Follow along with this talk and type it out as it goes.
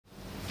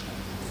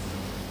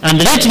And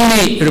let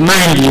me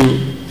remind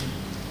you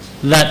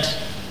that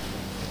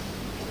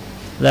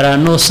there are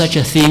no such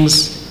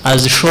things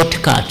as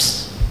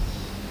shortcuts.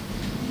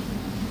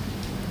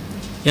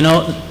 You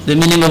know the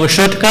meaning of a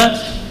shortcut?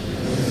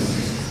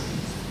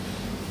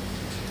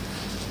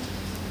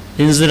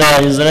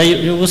 Inzira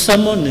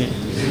y'ubusamone.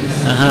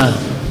 Aha.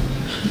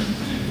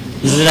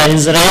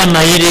 Inzira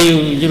y'amayeri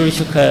ugira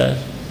ucyuka.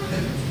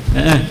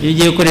 Iyo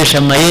ugiye gukoresha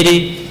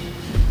amayeri,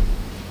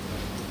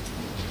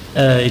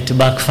 it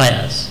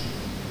backfires.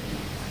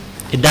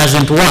 It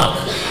doesn't work.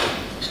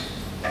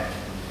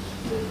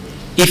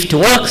 If it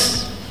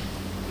works,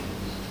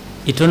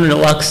 it only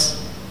works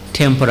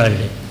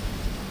temporarily.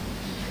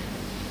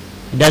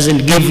 It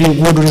doesn't give you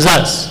good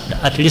results.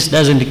 At least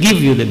doesn't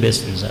give you the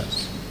best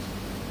results.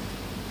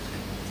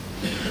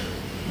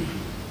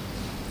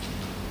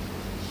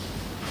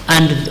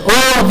 And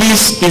all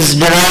this is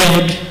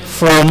derived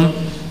from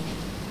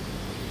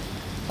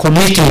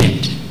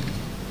commitment.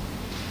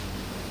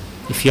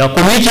 If you are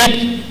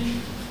committed,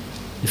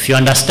 if you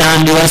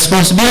understand your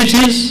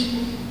responsibilities,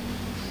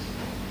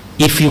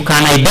 if you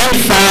can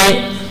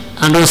identify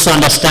and also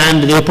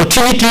understand the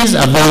opportunities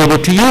available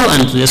to you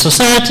and to the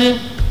society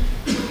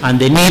and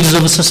the needs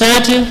of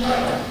society,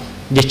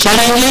 the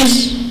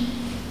challenges,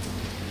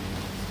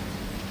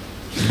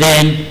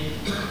 then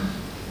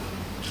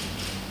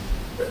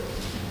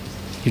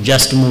you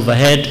just move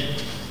ahead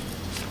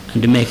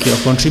and make your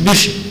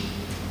contribution.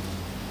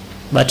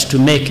 But to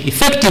make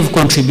effective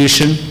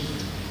contribution,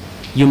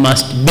 you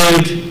must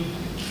build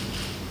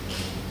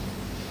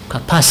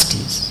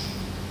capacities.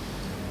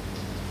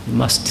 You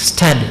must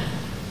study.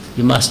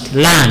 You must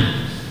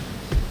learn.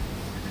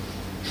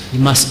 You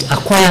must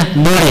acquire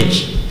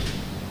knowledge.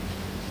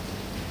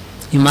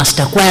 You must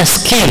acquire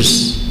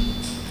skills.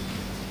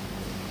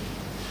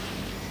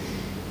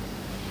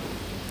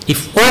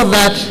 If all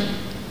that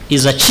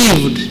is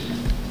achieved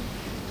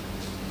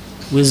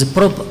with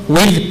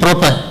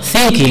proper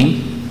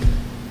thinking,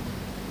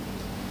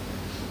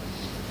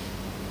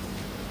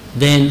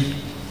 then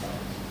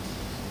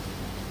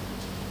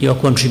your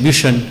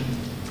contribution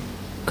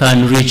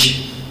can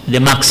reach the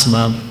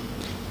maximum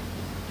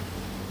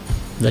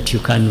that you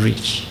can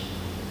reach.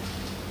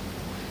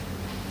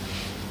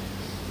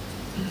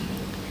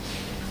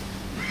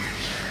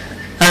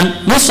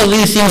 And most of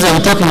these things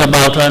I'm talking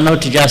about are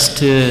not just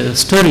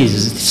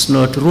stories, it's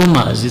not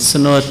rumors, it's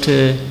not,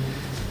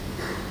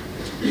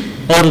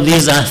 all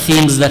these are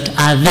things that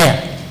are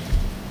there.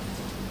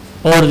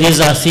 All these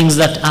are things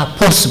that are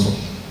possible.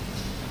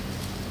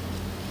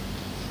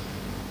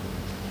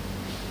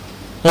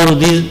 All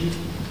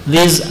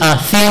these are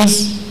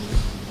things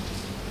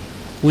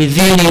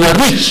within your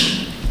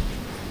reach.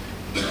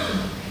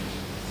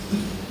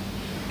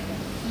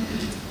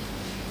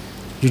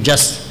 You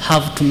just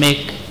have to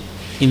make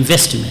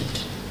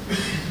investment.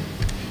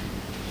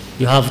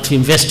 You have to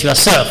invest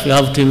yourself. You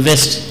have to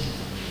invest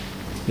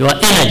your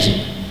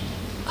energy,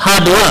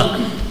 hard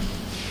work.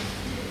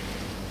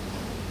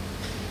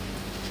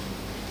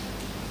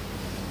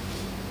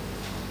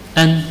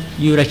 And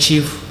you'll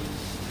achieve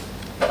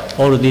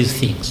all of these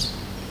things.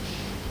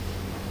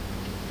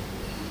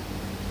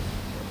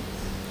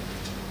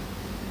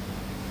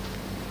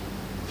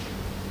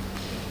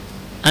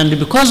 And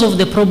because of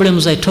the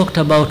problems I talked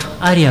about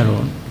earlier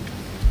on,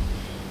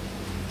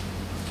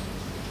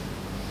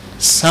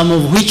 some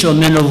of which or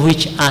many of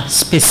which are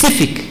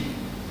specific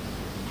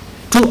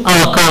to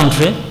our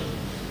country,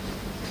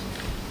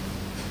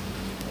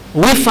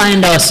 we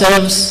find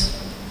ourselves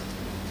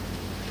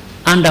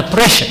under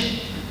pressure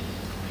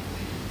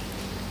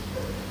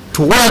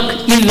to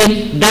work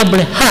even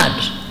doubly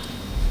hard,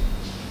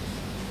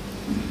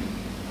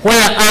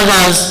 where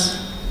others,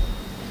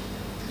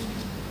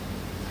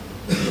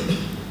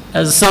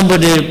 as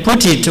somebody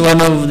put it,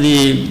 one of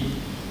the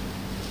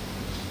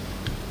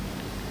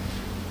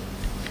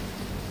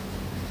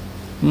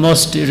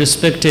most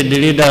respected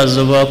leaders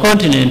of our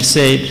continent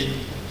said,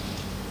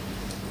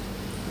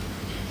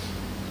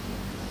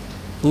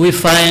 we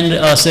find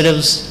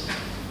ourselves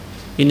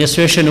in a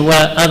situation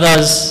where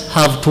others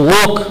have to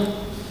walk,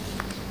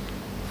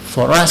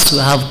 for us we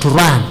have to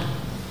run.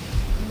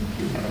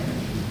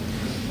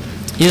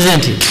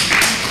 Isn't it?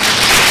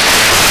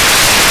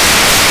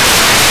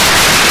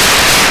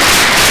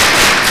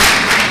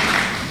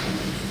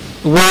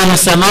 When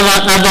some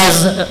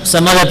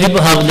other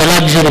people have the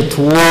luxury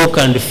to walk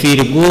and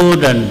feel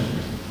good and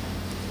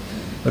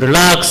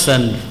relax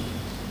and,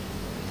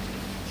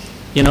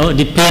 you know,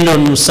 depend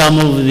on some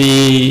of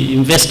the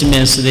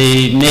investments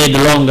they made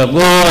long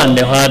ago and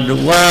the hard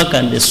work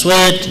and the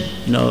sweat,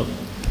 you know,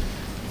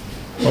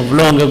 of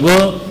long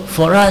ago.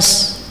 For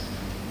us,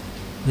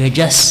 we're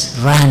just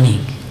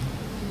running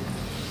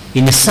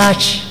in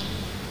search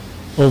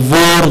of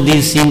all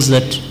these things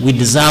that we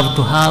deserve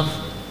to have,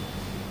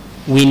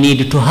 we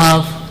need to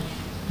have,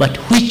 but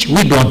which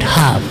we don't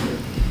have.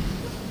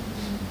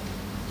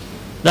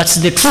 That's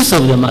the truth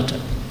of the matter,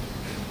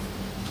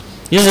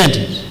 isn't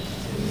it?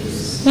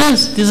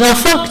 Yes, these are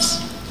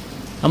facts.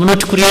 I'm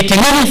not creating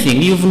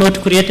anything. You've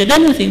not created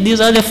anything.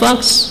 These are the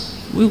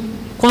facts we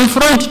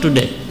confront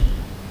today.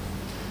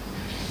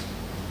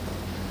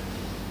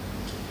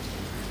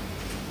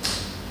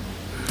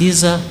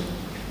 these are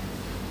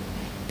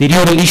the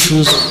real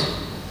issues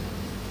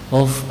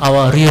of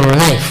our real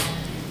life.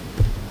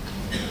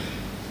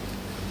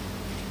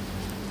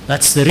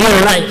 That's the real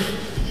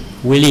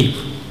life we live.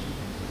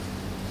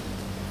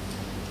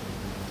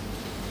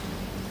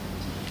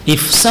 If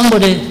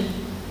somebody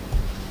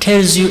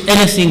tells you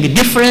anything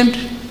different,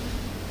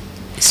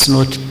 it's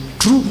not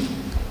true.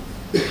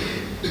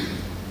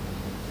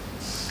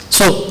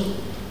 So,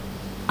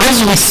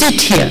 as we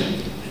sit here,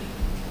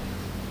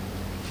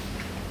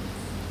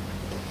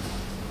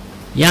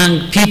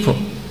 young people,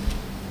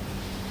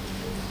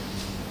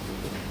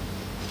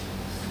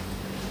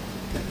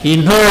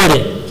 in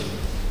Hore,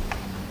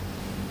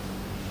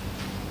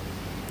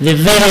 the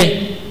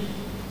very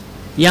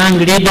young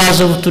leaders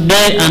of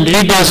today and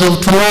leaders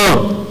of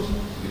tomorrow,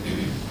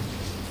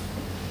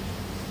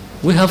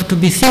 we have to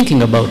be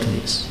thinking about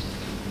this.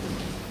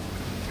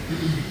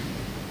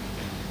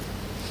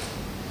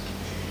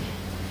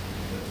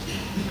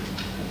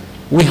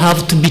 We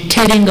have to be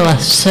telling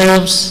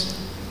ourselves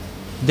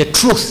the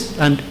truth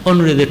and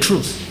only the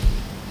truth.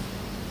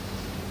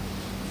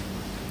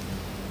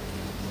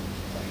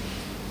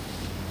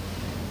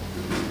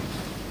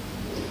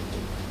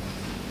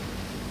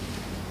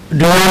 Do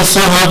you also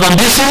have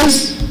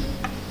ambitions?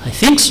 I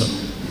think so.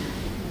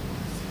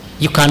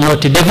 You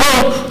cannot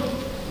develop.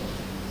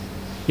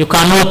 You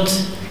cannot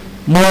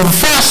move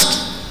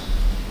fast.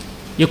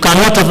 You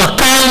cannot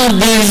overcome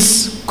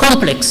these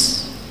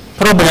complex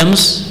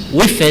problems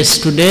we face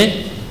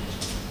today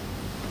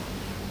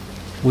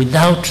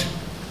without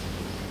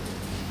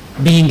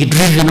being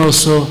driven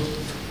also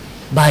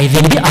by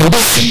the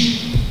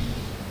ambition.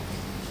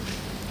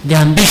 The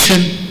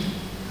ambition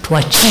to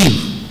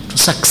achieve, to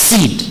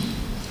succeed,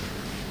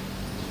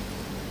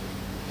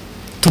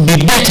 to be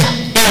better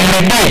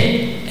every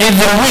day,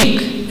 every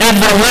week,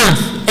 every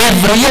month,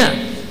 every year.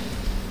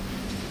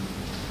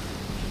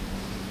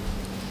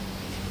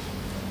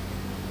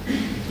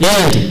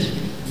 Isn't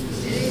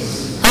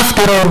it?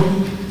 After all,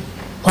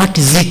 what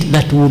is it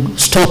that would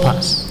stop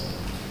us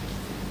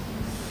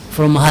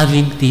from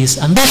having these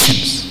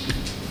ambitions?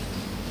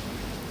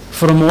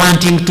 From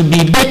wanting to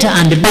be better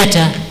and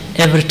better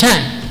every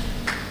time?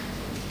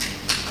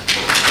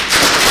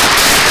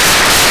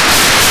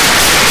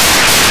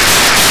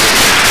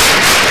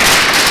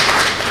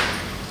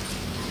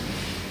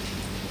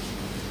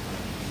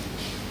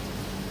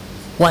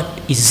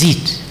 What is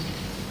it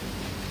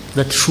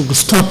that should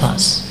stop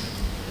us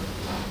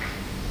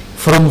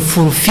from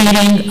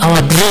fulfilling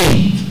our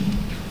dream?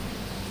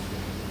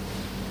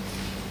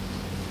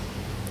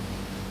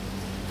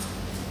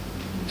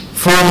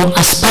 From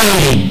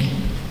aspiring?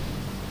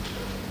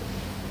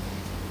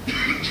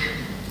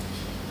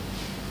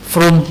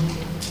 From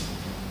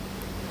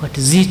what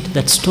is it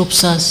that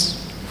stops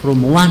us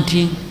from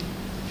wanting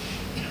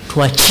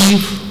to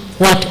achieve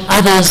what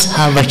others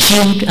have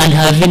achieved and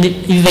have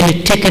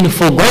even taken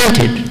for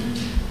granted?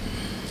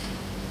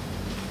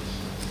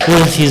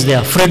 Wealth is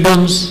their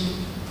freedoms,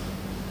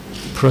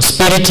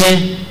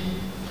 prosperity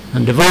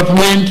and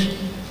development,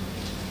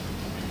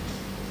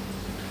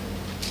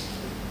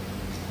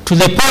 to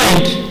the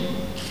point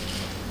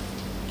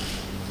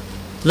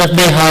that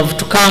they have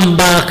to come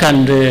back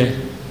and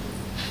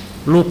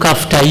look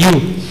after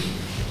you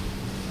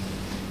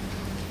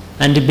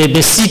and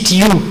babysit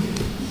you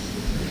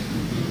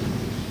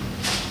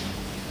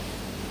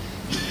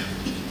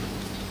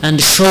and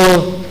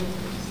show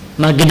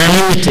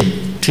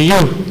magnanimity to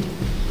you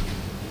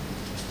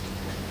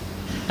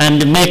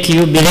and make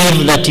you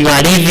believe that you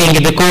are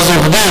living because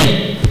of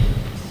them.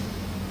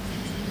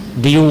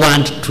 Do you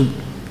want to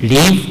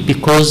live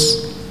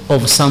because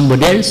of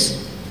somebody else?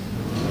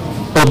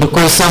 Or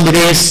because somebody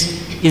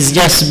else is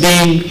just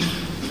being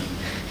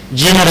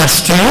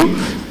generous to you?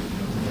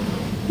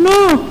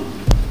 No.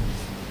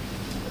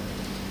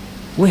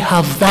 We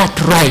have that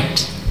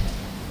right.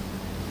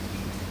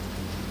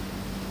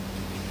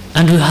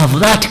 And we have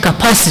that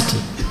capacity.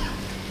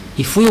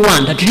 If we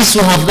want, at least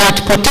we have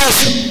that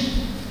potential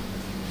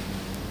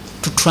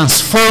to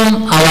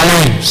transform our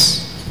lives.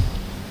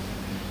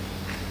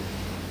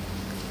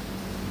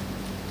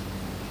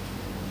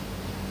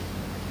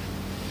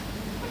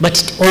 But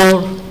it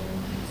all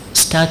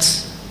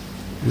starts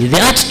with the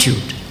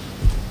attitude,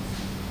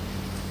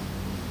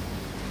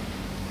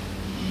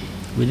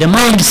 with the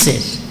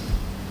mindset,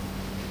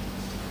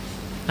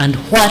 and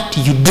what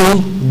you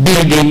do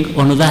building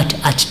on that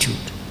attitude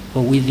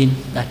or within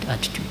that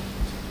attitude.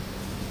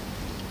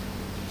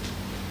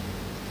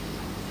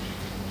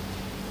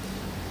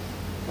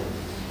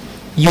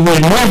 You will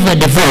never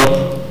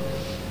develop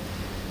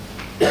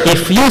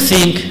if you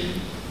think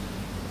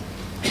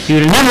you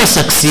will never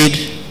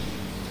succeed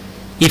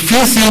if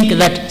you think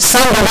that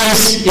someone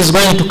else is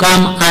going to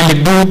come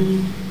and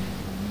do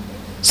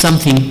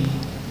something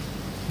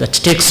that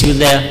takes you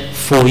there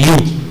for you.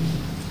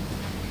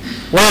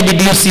 Where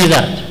did you see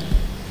that?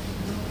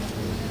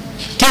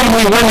 Tell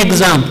me one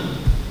example.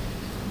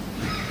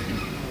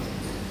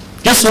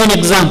 Just one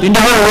example in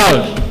the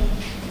whole world.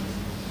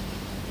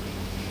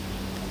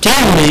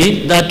 Tell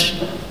me that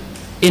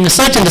in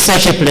such and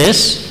such a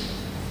place,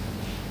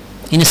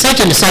 in such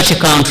and such a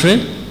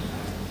country,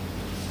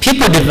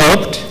 people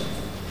developed,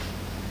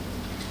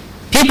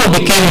 people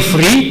became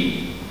free,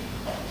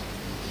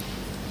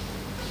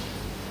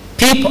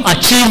 people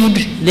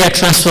achieved their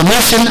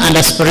transformation and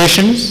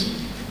aspirations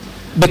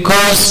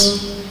because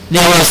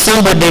there was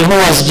somebody who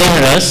was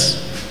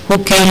generous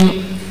who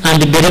came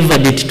and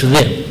delivered it to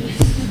them.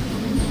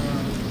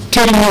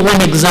 Tell me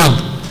one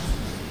example.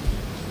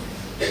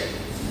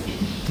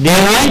 Do you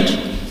right?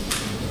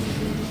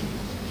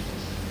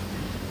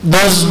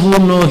 Those who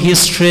know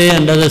history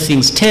and other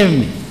things, tell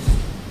me.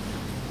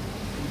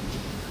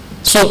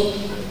 So,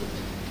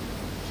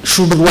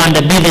 should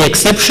Rwanda be the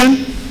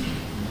exception?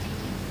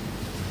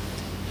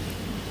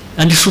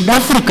 And should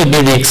Africa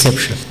be the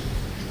exception?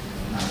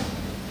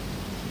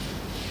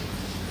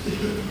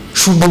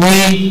 Should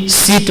we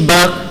sit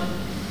back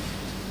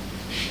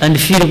and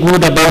feel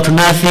good about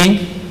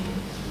nothing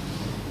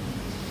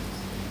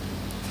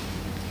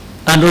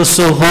and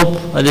also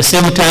hope at the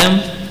same time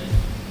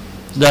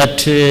that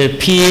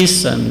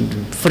peace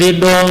and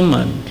freedom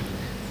and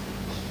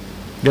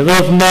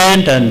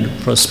development and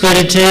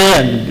prosperity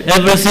and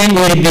everything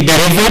will be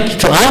delivered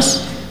to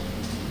us?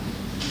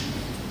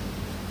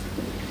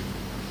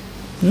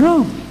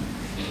 No.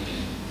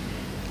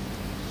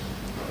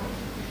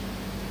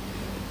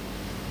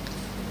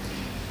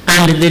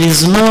 And there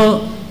is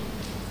no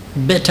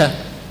better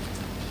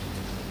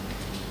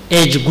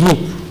age group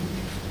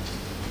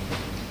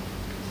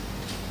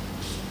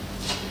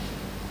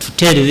to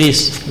tell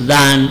this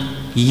than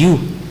you.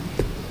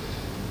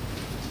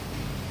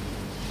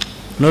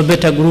 No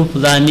better group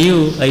than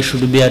you I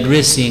should be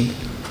addressing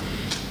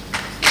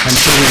and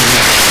telling